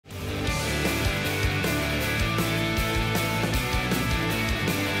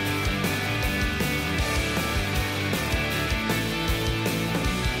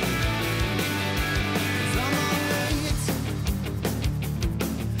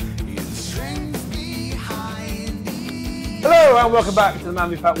Hello and welcome back to the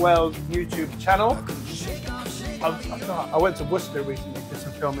ManvFAT Wales YouTube channel. I went to Worcester recently for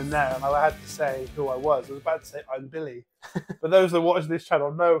some filming there and I had to say who I was. I was about to say I'm Billy. But those that watch this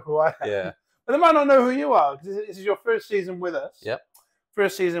channel know who I am. Yeah. But they might not know who you are because this is your first season with us. Yep.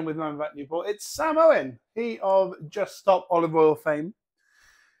 First season with MvFF Newport. It's Sam Owen, he of Just Stop Olive Oil fame.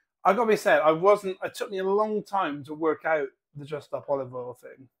 I got to be said, it took me a long time to work out the Just Stop Olive Oil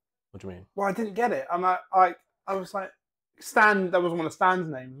thing. What do you mean? Well, I didn't get it. I was like, Stan, that was one of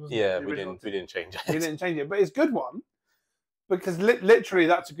Stan's names, wasn't it? Yeah, we didn't change it. We didn't change it, but it's a good one because literally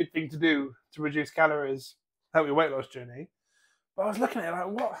that's a good thing to do to reduce calories, help your weight loss journey. But I was looking at it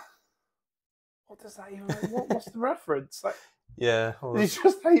like, what does that even? What's the reference? Like, yeah, you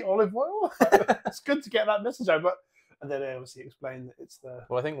just hate olive oil. It's good to get that message out, but and then they obviously explained that it's the.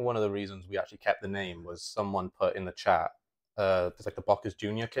 Well, I think one of the reasons we actually kept the name was someone put in the chat. There's like the Bocca's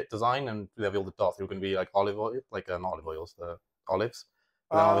Junior kit design, and they have all the dots. They were going to be like olive oil, like not olive oils, the olives.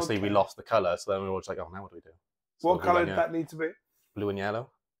 But then obviously we lost the color, so then we were just like, oh, now what do we do? So what color did that need to be? Blue and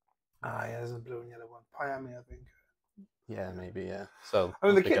yellow. Ah, yeah, there's a blue and yellow one. Miami, I think. Yeah, maybe. Yeah. So I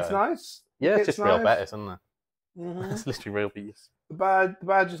mean, the kit's nice. Yeah, it's just nice. real Betis, isn't it? Mm-hmm. It's literally real bees. The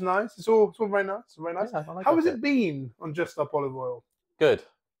badge is nice. It's all very nice. It's very nice. Yeah, I like How has it been on Just Stop Olive Oil? Good.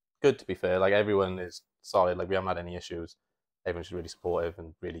 Good, to be fair. Like, everyone is solid. Like, we haven't had any issues. Everyone's really supportive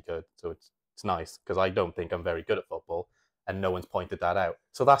and really good. So it's nice because I don't think I'm very good at football and no one's pointed that out.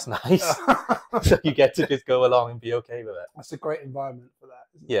 So that's nice. So you get to just go along and be okay with it. That's a great environment for that,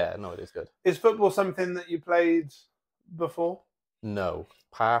 isn't it? Yeah, no, it is good. Is football something that you played before? No.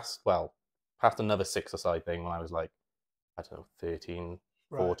 Past another six-a-side thing when I was like, I don't know, 13,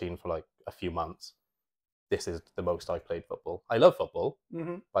 14 for like a few months. This is the most I've played football. I love football,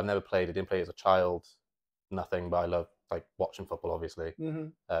 but I've never played. I didn't play as a child, nothing, but I love like watching football, obviously,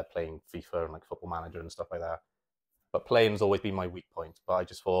 playing FIFA and like Football Manager and stuff like that. But playing has always been my weak point. But I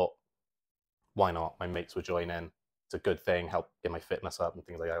just thought, why not? My mates would join in. It's a good thing, help get my fitness up and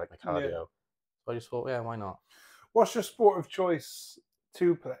things like that, like my cardio. Yeah. So I just thought, yeah, why not? What's your sport of choice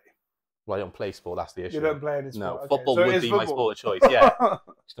to play? Well, I don't play sport. That's the issue. You don't play any sport. No, okay. football so would be my sport of choice. Yeah,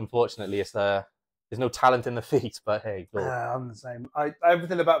 just unfortunately, it's there's no talent in the feet. But hey, I'm the same.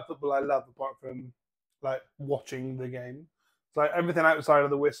 Everything about football I love, apart from like watching the game. It's like everything outside of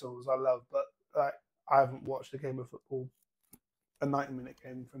the whistles I love, but like I haven't watched a game of football, a 90-minute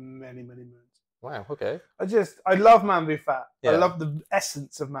game for many moons. Wow. Okay. I love ManvFAT. Yeah. I love the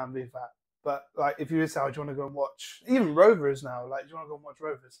essence of ManvFAT. But like, if you say, oh, do you want to go and watch even Rovers now? Like, do you want to go and watch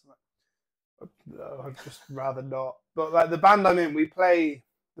Rovers? I'm like, no, I'd just rather not. But like the band I'm in, we play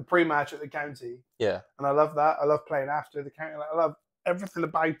the pre-match at the county. Yeah. And I love that. I love playing after the county. Like, I love everything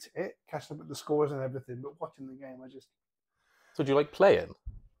about it, catching up with the scores and everything. But watching the game, So do you like playing?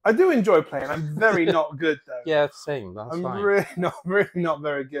 I do enjoy playing. I'm very not good though. Yeah, same. That's fine. I'm really not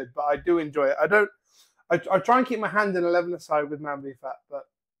very good, but I do enjoy it. I try and keep my hand in 11-a-side with ManvFAT, but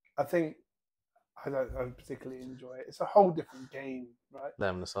I think I don't particularly enjoy it. It's a whole different game, right?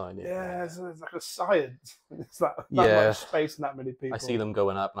 11-a-side, yeah. Yeah, it's like a science. It's that much space and that many people. I see them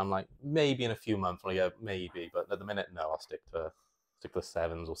going up, and I'm like, maybe in a few months, well, yeah, maybe, but at the minute, no, I'll stick to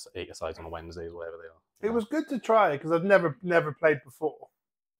 7s or 8-a-sides on the Wednesdays, whatever they are. It was good to try because I've never played before,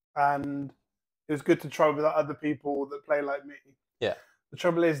 and it was good to try with other people that play like me. Yeah. The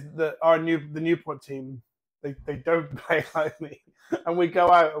trouble is that the Newport team, they don't play like me, and we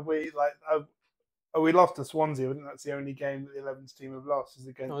go out and we lost to Swansea. I think that's the only game that the 11s team have lost is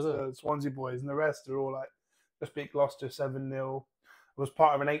against the Swansea boys, and the rest are all like just beat Gloucester 7-0. It was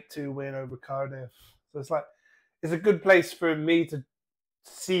part of an 8-2 win over Cardiff. So it's a good place for me to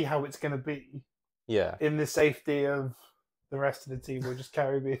see how it's going to be. Yeah. In the safety of the rest of the team will just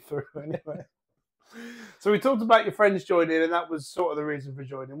carry me through anyway. So we talked about your friends joining, and that was sort of the reason for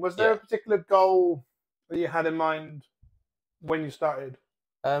joining. Was there a particular goal that you had in mind when you started?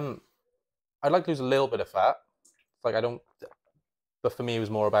 I'd like to lose a little bit of fat. Like but for me, it was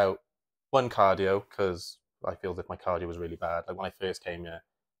more about one, cardio, because I feel that my cardio was really bad. Like when I first came here,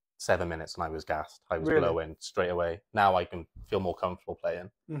 7 minutes and I was gassed. I was glowing straight away. Now I can feel more comfortable playing.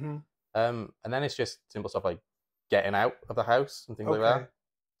 And then it's just simple stuff like getting out of the house and things like that.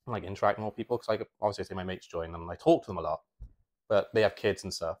 And like interacting with people, because obviously I say my mates join them and I talk to them a lot, but they have kids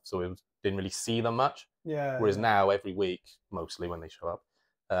and stuff, so we didn't really see them much. Yeah. Whereas now every week, mostly when they show up.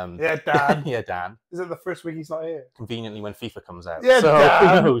 Yeah, Dan. Yeah, Dan. Is it the first week he's not here? Conveniently when FIFA comes out. Yeah, so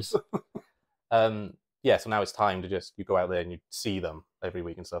Dan. Who knows? Yeah, so now it's time to you go out there and you see them every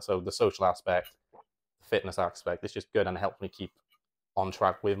week and stuff. So the social aspect, the fitness aspect, it's just good and it helps me keep on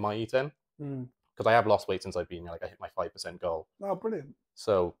track with my eating. Because I have lost weight since I've been here. Like I hit my 5% goal. Oh, brilliant.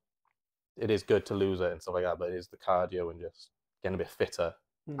 So it is good to lose it and stuff like that, but it is the cardio and just getting a bit fitter,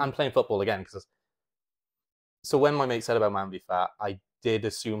 and playing football again. So when my mate said about ManvFAT, I did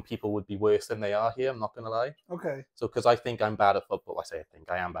assume people would be worse than they are here. I'm not going to lie. Okay. So because I think I'm bad at football, I think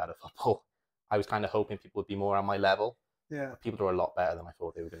I am bad at football. I was kind of hoping people would be more on my level. Yeah. People are a lot better than I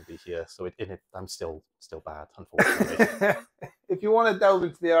thought they were going to be here. So I'm still bad, unfortunately. If you want to delve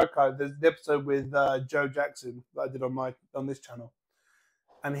into the archive, there's the episode with Joe Jackson that I did on this channel,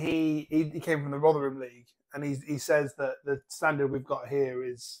 and he came from the Rotherham League, and he says that the standard we've got here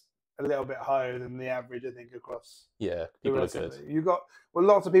is a little bit higher than the average, I think, across. Yeah, people are good. You've got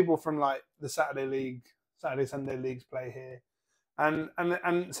lots of people from like the Saturday League, Sunday leagues play here, and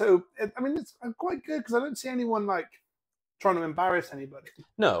so I mean it's quite good because I don't see anyone like trying to embarrass anybody.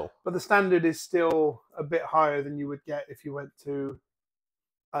 No, but the standard is still a bit higher than you would get if you went to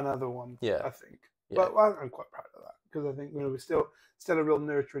another one. Yeah, I think. Yeah. But I'm quite proud of that because I think we're still a real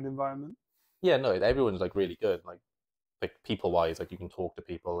nurturing environment. Yeah, no, everyone's like really good, like people-wise, like you can talk to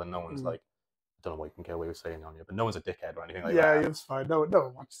people, and no one's like, I don't know what you can get away with saying on you, but no one's a dickhead or anything like that. Yeah, it's fine. No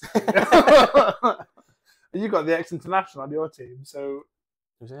one wants to. You got the ex-international on your team, so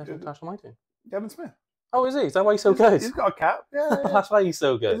who's the ex-international on my team? Devin Smith. Oh, is he? Is that why he's so good? He's got a cap. Yeah. That's why he's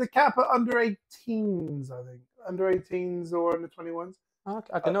so good. There's a cap at under 18s, I think. Under 18s or under 21s. Oh,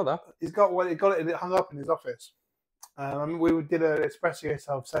 I didn't know that. He's got one. He got it hung up in his office. We did an Express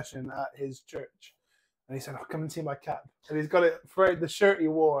Yourself session at his church, and he said, "Oh, come and see my cap." And he's got it for the shirt he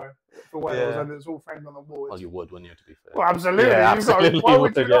wore for Wales, and it's all framed on the wall. Well, you would, wouldn't you? To be fair. Well, absolutely. Yeah, absolutely. Why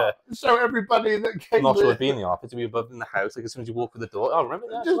would you not show everybody that came? I'm not sure it'd be in the office. It'd be above in the house. Like as soon as you walk through the door. Oh, remember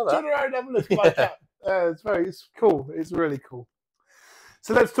that? Just turn around and have a look at my cap. It's cool. It's really cool.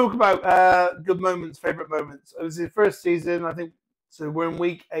 So let's talk about good moments, favourite moments. It was the first season, I think. So we're in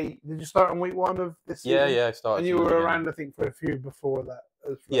week 8. Did you start on week 1 of this season? Yeah, I started. And you were around, I think, for a few before that.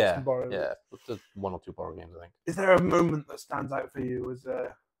 Yeah. Just 1 or 2 borrow games, I think. Is there a moment that stands out for you as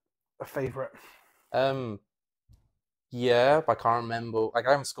a favourite? Yeah, but I can't remember. Like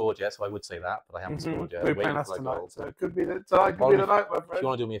I haven't scored yet, so I would say that, but I haven't scored yet. We're playing us tonight, so it could be the night, my friend. If you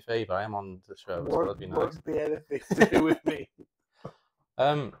want to do me a favour, I am on the show, so that'd be nice. Won't be anything to do with me.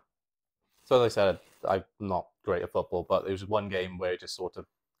 So as I said, I'm not great at football, but there was one game where it just sort of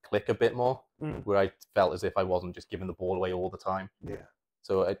clicked a bit more, where I felt as if I wasn't just giving the ball away all the time. Yeah.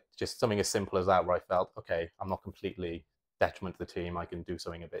 So just something as simple as that, where I felt, okay, I'm not completely detriment to the team. I can do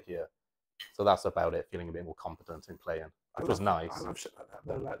something a bit here. So that's about it. Feeling a bit more competent in playing, which was nice. I love shit like that,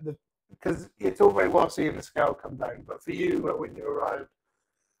 though. Like because it's all very well seeing the scale come down, but for you, when you arrived,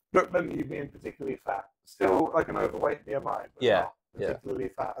 not remember you being particularly fat, still like an overweight BMI, but not particularly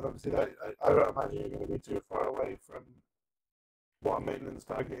fat. And obviously, I don't imagine you're going to be too far away from what a maintenance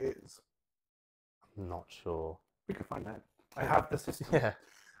target is. I'm not sure. We can find out. I have the system. Yeah.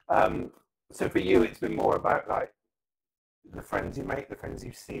 So for you, it's been more about like the friends you make, the friends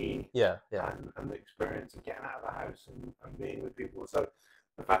you see, and the experience of getting out of the house and being with people. So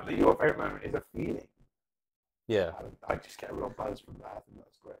the fact that your favourite moment is a feeling, I just get a real buzz from that. I think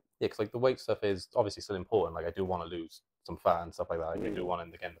that's great. Yeah, because like the weight stuff is obviously still important. Like I do want to lose some fat and stuff like that. Like, I do want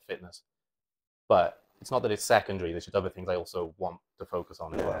to again the fitness, but it's not that it's secondary. There's just other things I also want to focus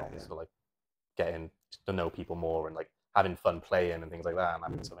on as well. So like getting to know people more and like having fun playing and things like that, and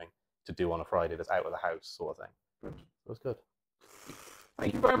having something to do on a Friday that's out of the house sort of thing. It was good.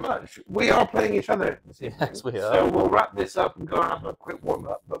 Thank you very much. We are playing each other this evening. Yes, we are. So we'll wrap this up and go and have a quick warm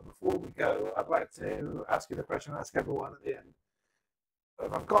up. But before we go, I'd like to ask you the question I ask everyone at the end.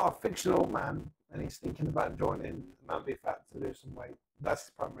 If I've got a fictional man and he's thinking about joining ManvFAT to lose some weight, that's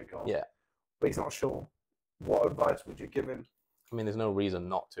his primary goal. Yeah. But he's not sure. What advice would you give him? I mean, there's no reason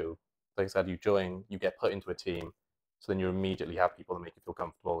not to. Like I said, you join, you get put into a team, so then you immediately have people that make you feel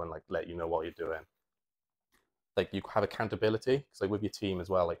comfortable and like let you know what you're doing. Like you have accountability, because like with your team as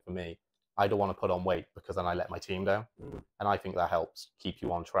well, like for me, I don't want to put on weight because then I let my team down. And I think that helps keep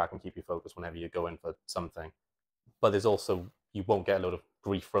you on track and keep you focused whenever you're going for something. But there's also, you won't get a lot of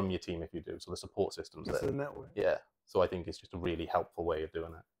grief from your team if you do. So the support system's there. The network. Yeah. So I think it's just a really helpful way of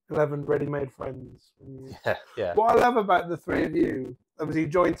doing it. 11 ready-made friends. Yeah. What I love about the three of you, obviously you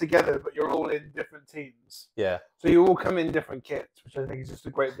joined together, but you're all in different teams. Yeah. So you all come in different kits, which I think is just a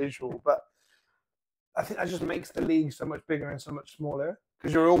great visual. But I think that just makes the league so much bigger and so much smaller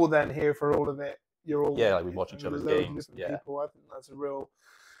because you're all then here for all of it. You're all like we watch each other's games. People. I think that's a real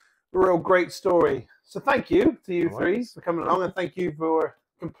great story. So thank you to you three for coming along, and thank you for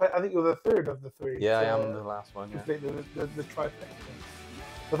I think you're the third of the three. Yeah, I am the last one. Complete the trifecta.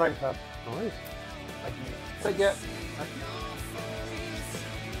 So thanks, man. No worries. Thank you. Take care.